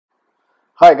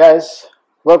Hi guys,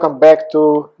 welcome back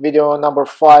to video number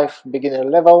 5, beginner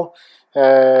level.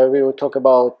 We will talk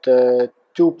about 2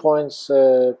 points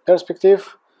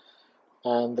perspective,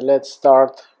 and let's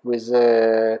start with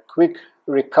a quick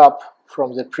recap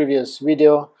from the previous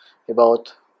video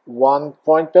about 1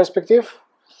 point perspective.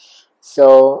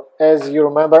 So as you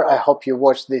remember, I hope you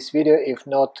watched this video. If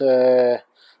not,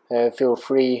 feel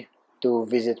free to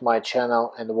visit my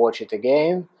channel and watch it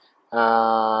again.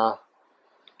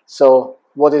 So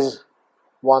what is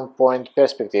 1 point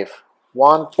perspective?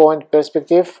 1 point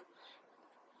perspective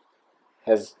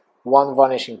has one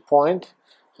vanishing point,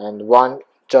 and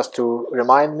just to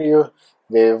remind you,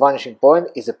 the vanishing point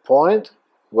is a point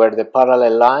where the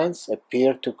parallel lines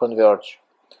appear to converge,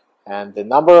 and the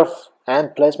number of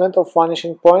and placement of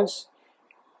vanishing points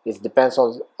depends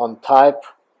on type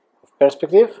of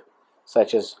perspective,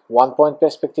 such as 1 point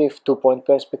perspective, 2 point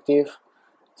perspective,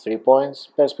 3 points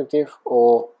perspective,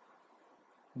 or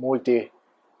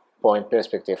multi-point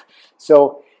perspective.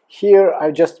 So here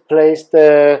I just placed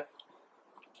 3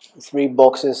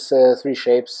 boxes, 3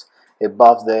 shapes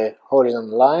above the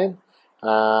horizontal line.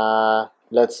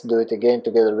 Let's do it again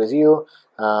together with you.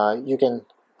 You can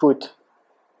put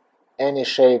any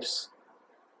shapes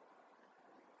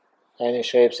in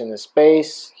a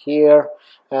space here.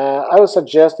 I would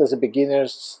suggest as a beginner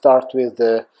start with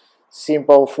the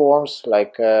simple forms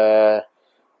like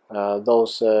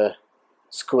those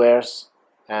squares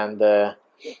and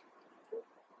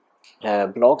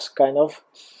blocks, kind of.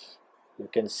 You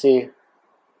can see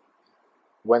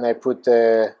when I put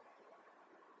if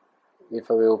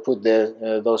I will put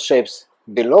those shapes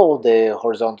below the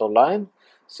horizontal line,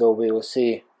 so we will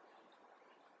see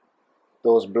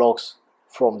those blocks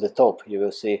from the top. You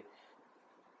will see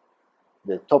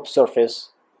the top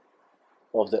surface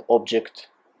of the object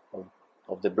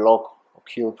of the block or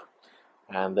cube,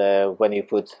 and when you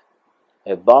put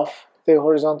above the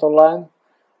horizontal line,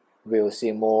 we will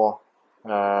see more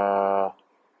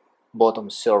bottom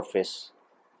surface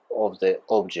of the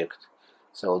object.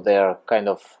 So they are kind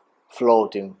of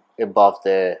floating above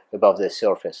the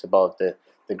surface, above the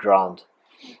ground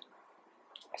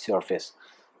surface.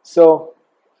 So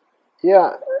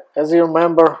yeah, as you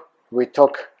remember, we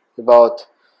talked about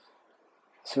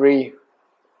 3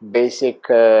 basic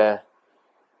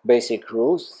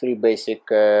rules, 3 basic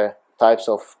types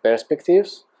of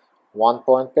perspectives: 1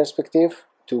 point perspective,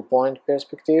 2 point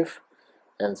perspective,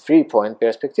 and 3 point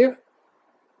perspective.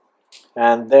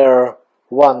 And there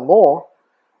one more,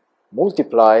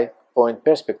 multiply point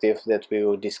perspective, that we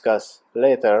will discuss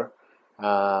later.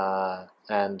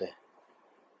 And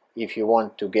if you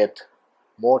want to get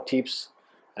more tips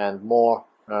and more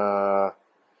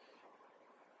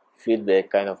feedback,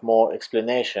 kind of more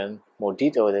explanation, more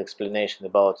detailed explanation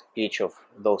about each of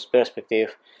those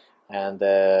perspectives, and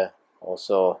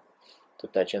also to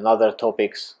touch on other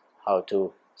topics, how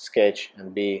to sketch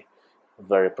and be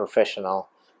very professional,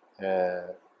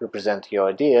 represent your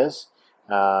ideas,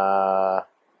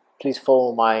 please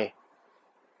follow my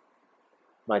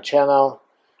channel.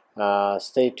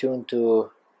 Stay tuned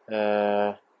to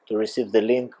receive the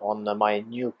link on my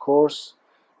new course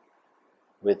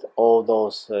with all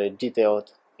those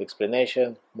detailed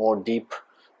explanation, more deep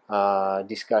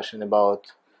discussion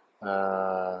about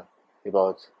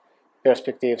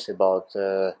perspectives, about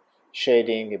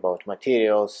shading, about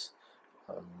materials,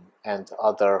 and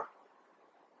other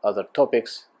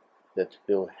topics that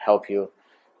will help you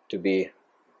to be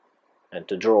and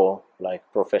to draw like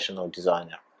professional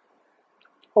designer.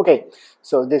 Okay,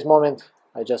 so at this moment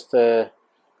I just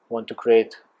want to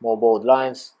create more bold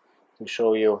lines to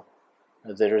show you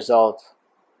the result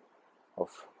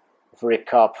of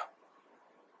recap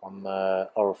on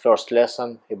our first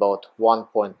lesson about 1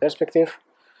 point perspective.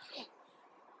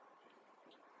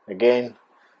 Again,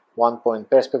 1 point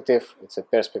perspective, it's a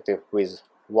perspective with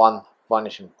one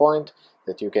vanishing point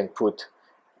that you can put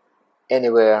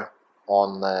anywhere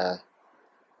on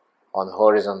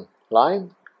horizon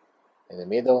line, in the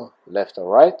middle, left or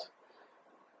right,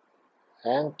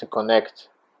 and to connect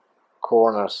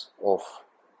corners of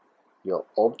your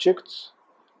objects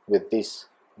with this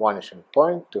vanishing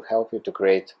point to help you to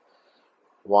create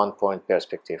 1 point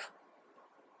perspective.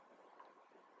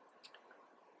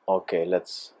 Okay,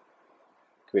 let's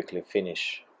quickly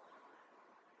finish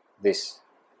this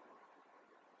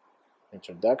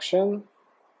introduction,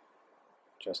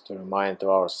 just to remind to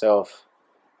ourselves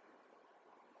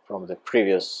from the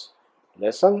previous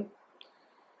lesson.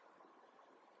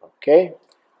 Okay,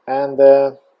 and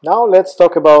now let's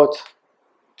talk about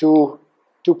 2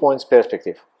 points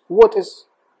perspective. What is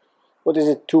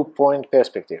a 2 point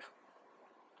perspective?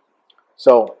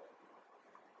 So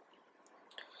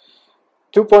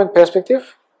 2-point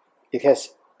perspective, it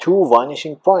has two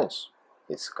vanishing points.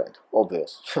 It's kind of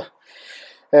obvious.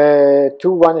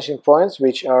 Two vanishing points,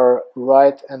 which are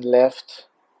right and left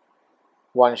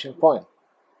vanishing point.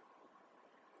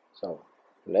 So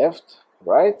left,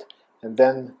 right, and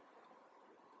then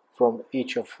from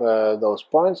each of those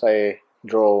points I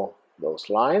draw those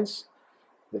lines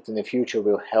that in the future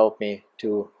will help me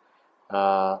to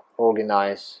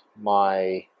organize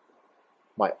my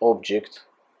object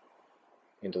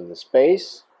into the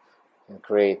space and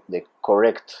create the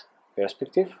correct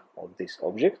perspective of this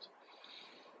object.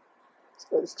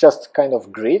 So it's just kind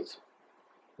of grid,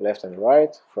 left and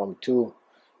right, from two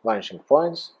vanishing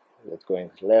points, that going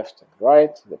left and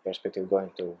right, the perspective going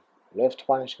to left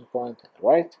vanishing point and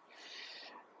right.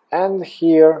 And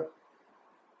here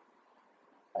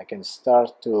I can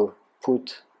start to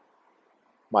put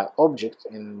my object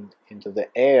into the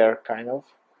air, kind of,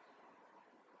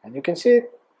 and you can see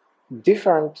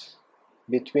different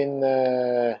between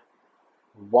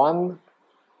one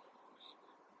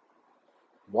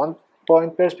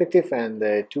point perspective and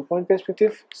 2-point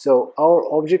perspective. So our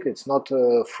object, it's not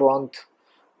a front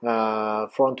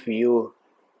view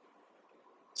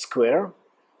square.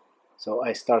 So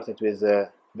I started with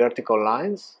vertical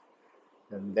lines,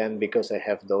 and then because I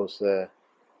have those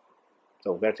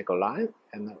so vertical line,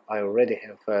 and I already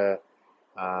have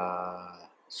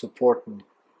supporting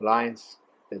lines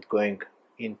that going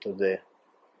into the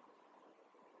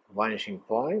vanishing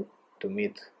point to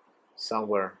meet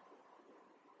somewhere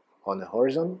on the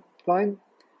horizon line,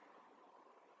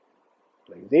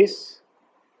 like this.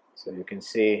 So you can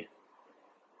see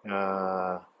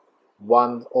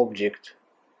one object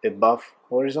above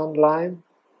horizon line,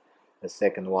 the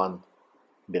second one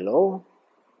below.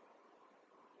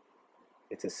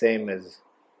 It's the same as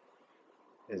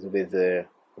with the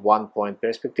 1-point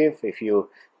perspective. If you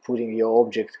putting your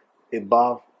object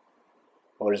above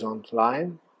horizontal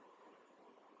line,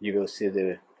 you will see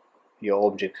your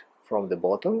object from the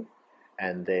bottom,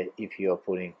 and if you are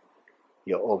putting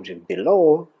your object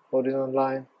below horizontal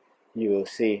line, you will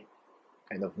see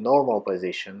kind of normal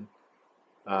position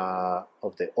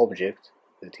of the object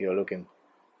that you are looking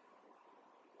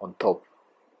on top.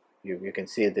 You can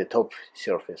see the top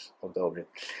surface of the object.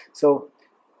 So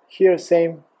here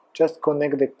same, just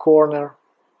connect the corner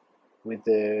with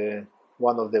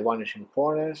one of the vanishing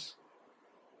points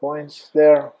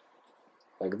there,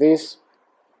 like this.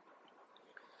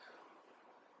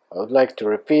 I would like to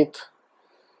repeat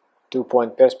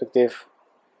 2-point perspective.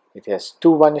 It has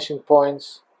two vanishing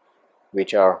points,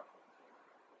 which are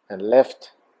and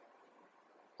left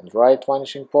and right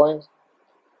vanishing point.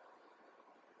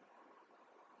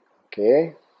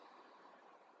 Okay.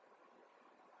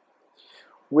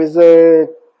 With a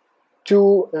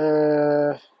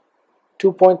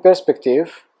 2-point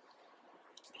perspective,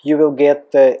 you will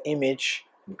get the image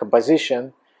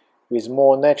composition with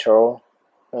more natural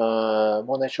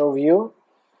view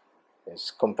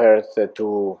as compared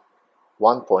to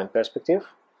 1-point perspective.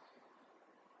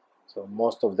 So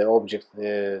most of the objects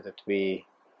that we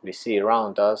see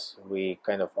around us, we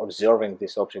kind of observing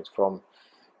this object from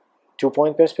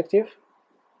 2-point perspective.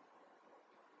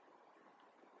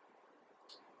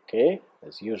 Okay,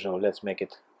 as usual, let's make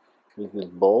it a little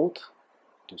bit bold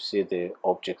to see the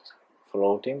object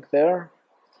floating there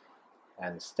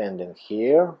and standing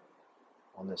here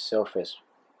on the surface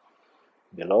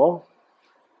below.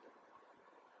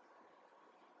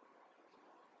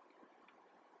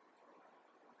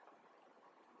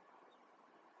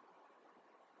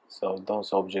 So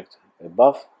those objects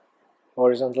above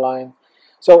horizontal line.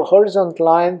 So horizontal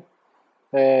line,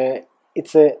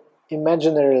 it's an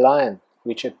imaginary line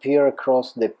which appear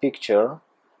across the picture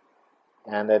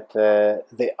and at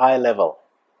the eye level.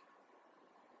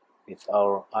 It's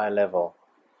our eye level.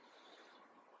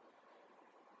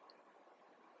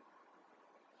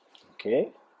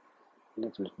 Okay, a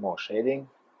little bit more shading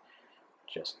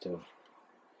just to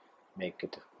make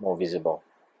it more visible.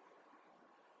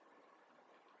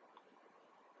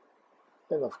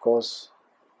 Then of course,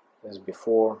 as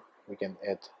before, we can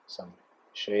add some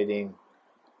shading,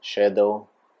 shadow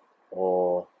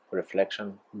or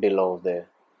reflection below the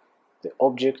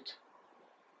object.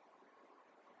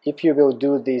 If you will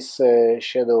do this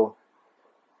shadow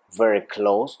very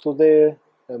close to the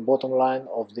bottom line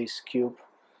of this cube,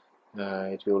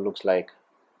 it will look like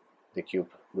the cube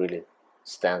really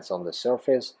stands on the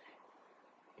surface.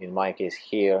 In my case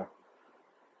here,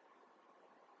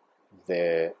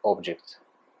 the object,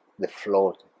 the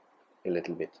float a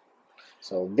little bit.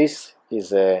 So this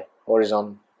is a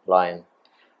horizontal line.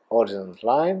 Horizontal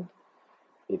line,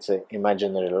 it's an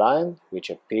imaginary line which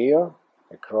appear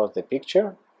across the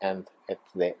picture, and at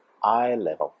the eye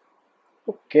level.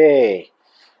 Okay,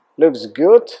 looks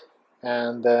good,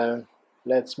 and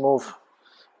let's move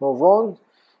on.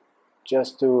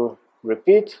 Just to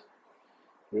repeat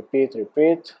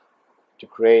to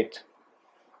create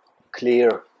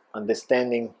clear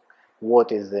understanding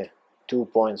what is the 2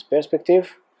 points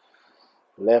perspective,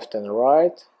 left and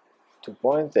right, 2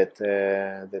 points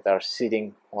that are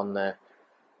sitting on a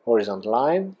horizontal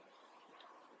line.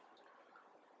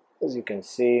 As you can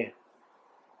see,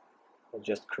 I'll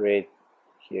just create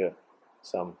here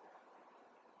some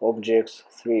objects,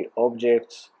 3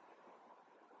 objects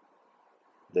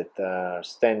that are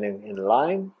standing in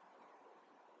line,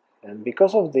 and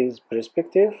because of this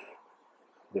perspective,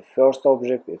 the first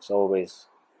object it's always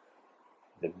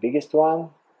the biggest one,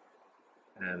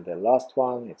 and the last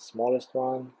one it's smallest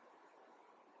one,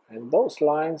 and those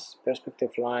lines,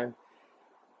 perspective line,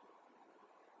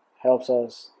 helps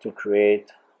us to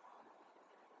create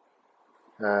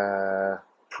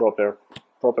proper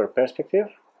perspective,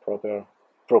 proper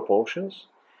proportions.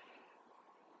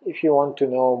 If you want to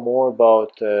know more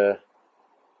about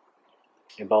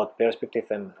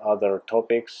perspective and other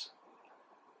topics,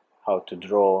 how to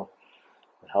draw,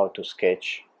 how to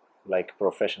sketch like a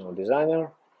professional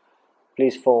designer,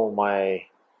 please follow my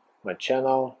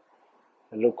channel.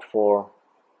 Look for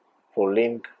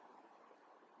link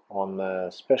on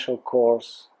a special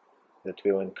course that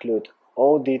will include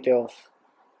all details,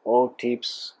 all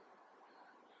tips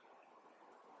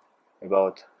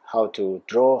about how to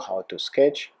draw, how to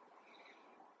sketch.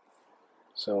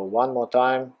 So one more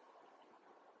time,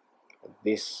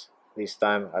 this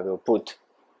time I will put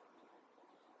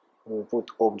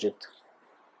object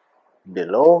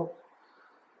below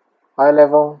eye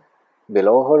level,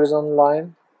 below horizontal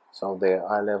line, so the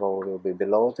eye level will be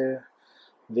below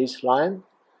this line,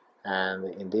 and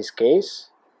in this case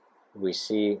we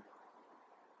see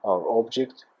our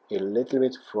object a little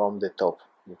bit from the top.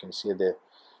 You can see the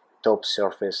top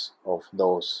surface of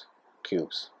those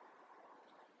cubes.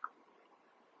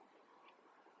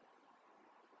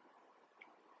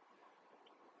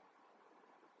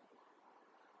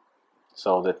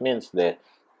 So that means the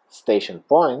station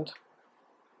point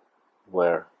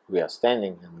where we are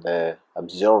standing and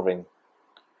observing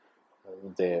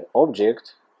the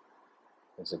object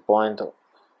is a point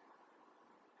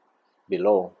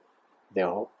below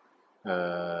the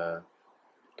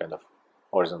kind of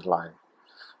horizontal line.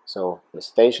 So the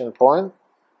station point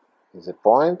is a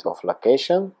point of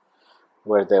location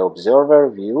where the observer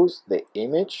views the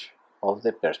image of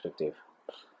the perspective.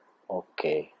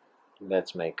 Okay,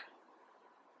 let's make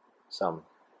some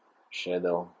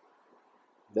shadow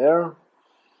there.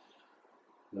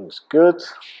 Looks good.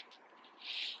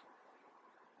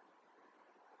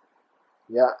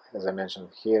 Yeah, as I mentioned,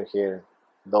 here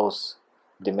those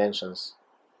dimensions,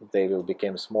 they will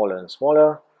become smaller and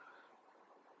smaller.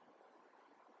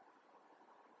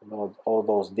 About all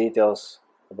those details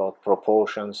about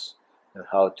proportions and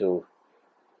how to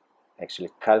actually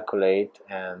calculate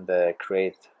and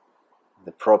create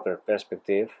the proper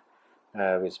perspective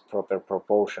with proper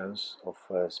proportions of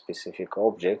specific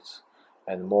objects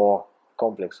and more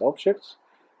complex objects,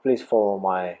 please follow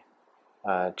my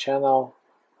channel.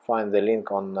 Find the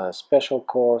link on a special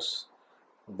course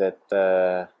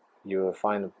that you will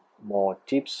find more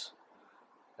tips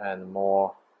and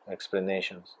more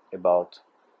explanations about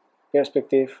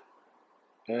perspective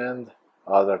and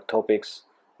other topics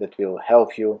that will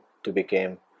help you to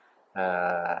become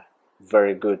a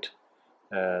very good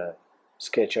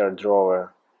sketcher,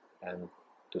 drawer, and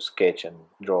to sketch and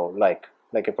draw like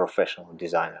a professional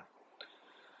designer.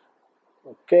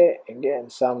 Okay, again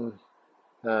some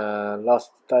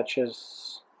last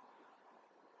touches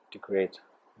to create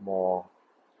more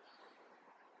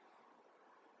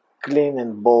clean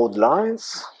and bold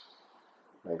lines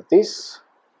like this.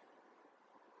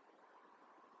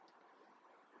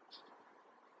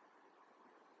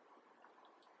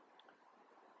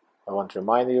 I want to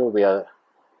remind you we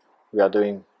are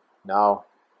doing now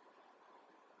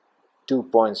 2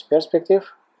 points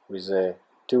perspective with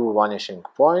 2 vanishing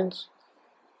points.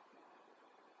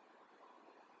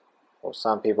 For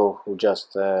some people who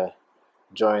just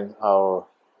join our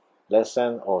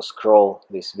lesson or scroll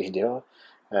this video,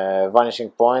 vanishing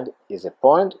point is a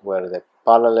point where the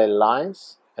parallel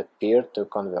lines appear to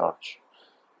converge,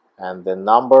 and the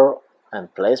number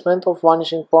and placement of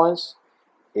vanishing points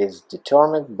is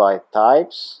determined by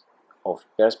types of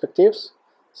perspectives,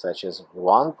 such as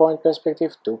 1 point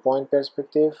perspective, 2 point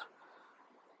perspective,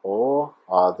 or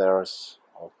others.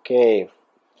 Okay,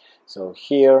 so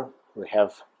here we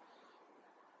have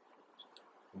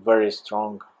very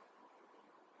strong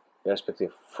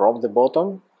perspective from the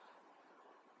bottom,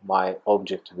 my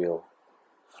object will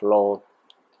float,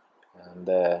 and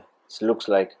it looks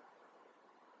like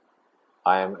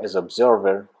I am, as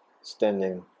observer,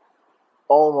 standing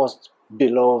almost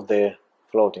below the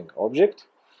floating object.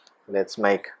 Let's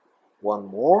make one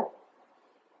more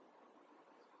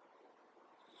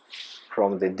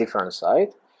from the different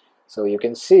side. So you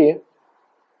can see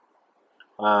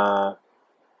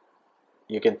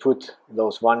you can put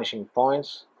those vanishing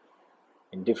points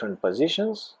in different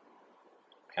positions,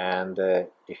 and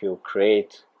if you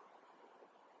create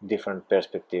different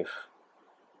perspective,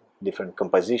 different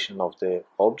composition of the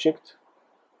object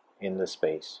in the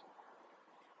space.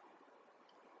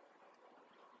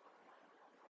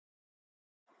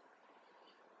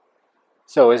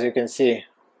 So as you can see,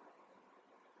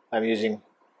 I'm using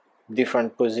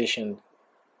different position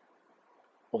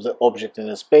of the object in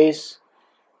the space,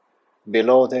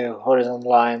 below the horizon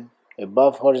line,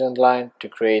 above horizon line, to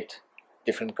create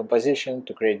different composition,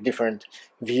 to create different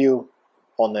view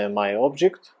on my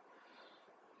object.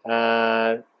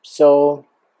 So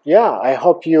yeah, I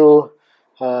hope you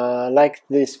liked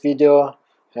this video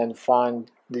and find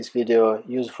this video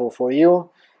useful for you.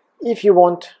 If you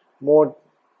want more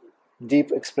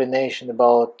deep explanation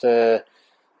about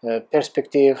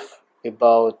perspective,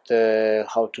 about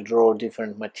how to draw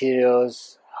different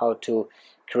materials, how to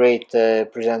create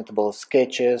presentable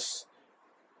sketches,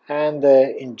 and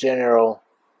in general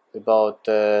about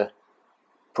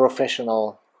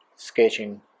professional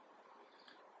sketching,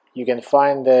 you can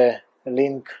find a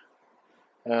link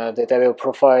that I will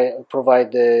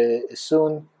provide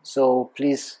soon, so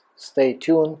please stay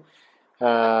tuned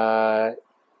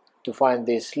to find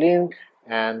this link,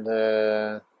 and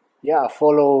yeah,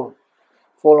 follow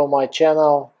my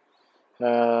channel,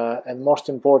 and most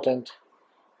important,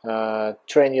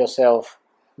 train yourself,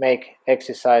 make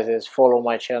exercises, follow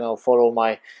my channel, follow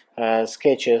my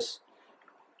sketches,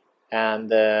 and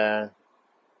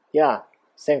yeah,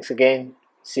 thanks again,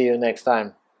 see you next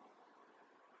time.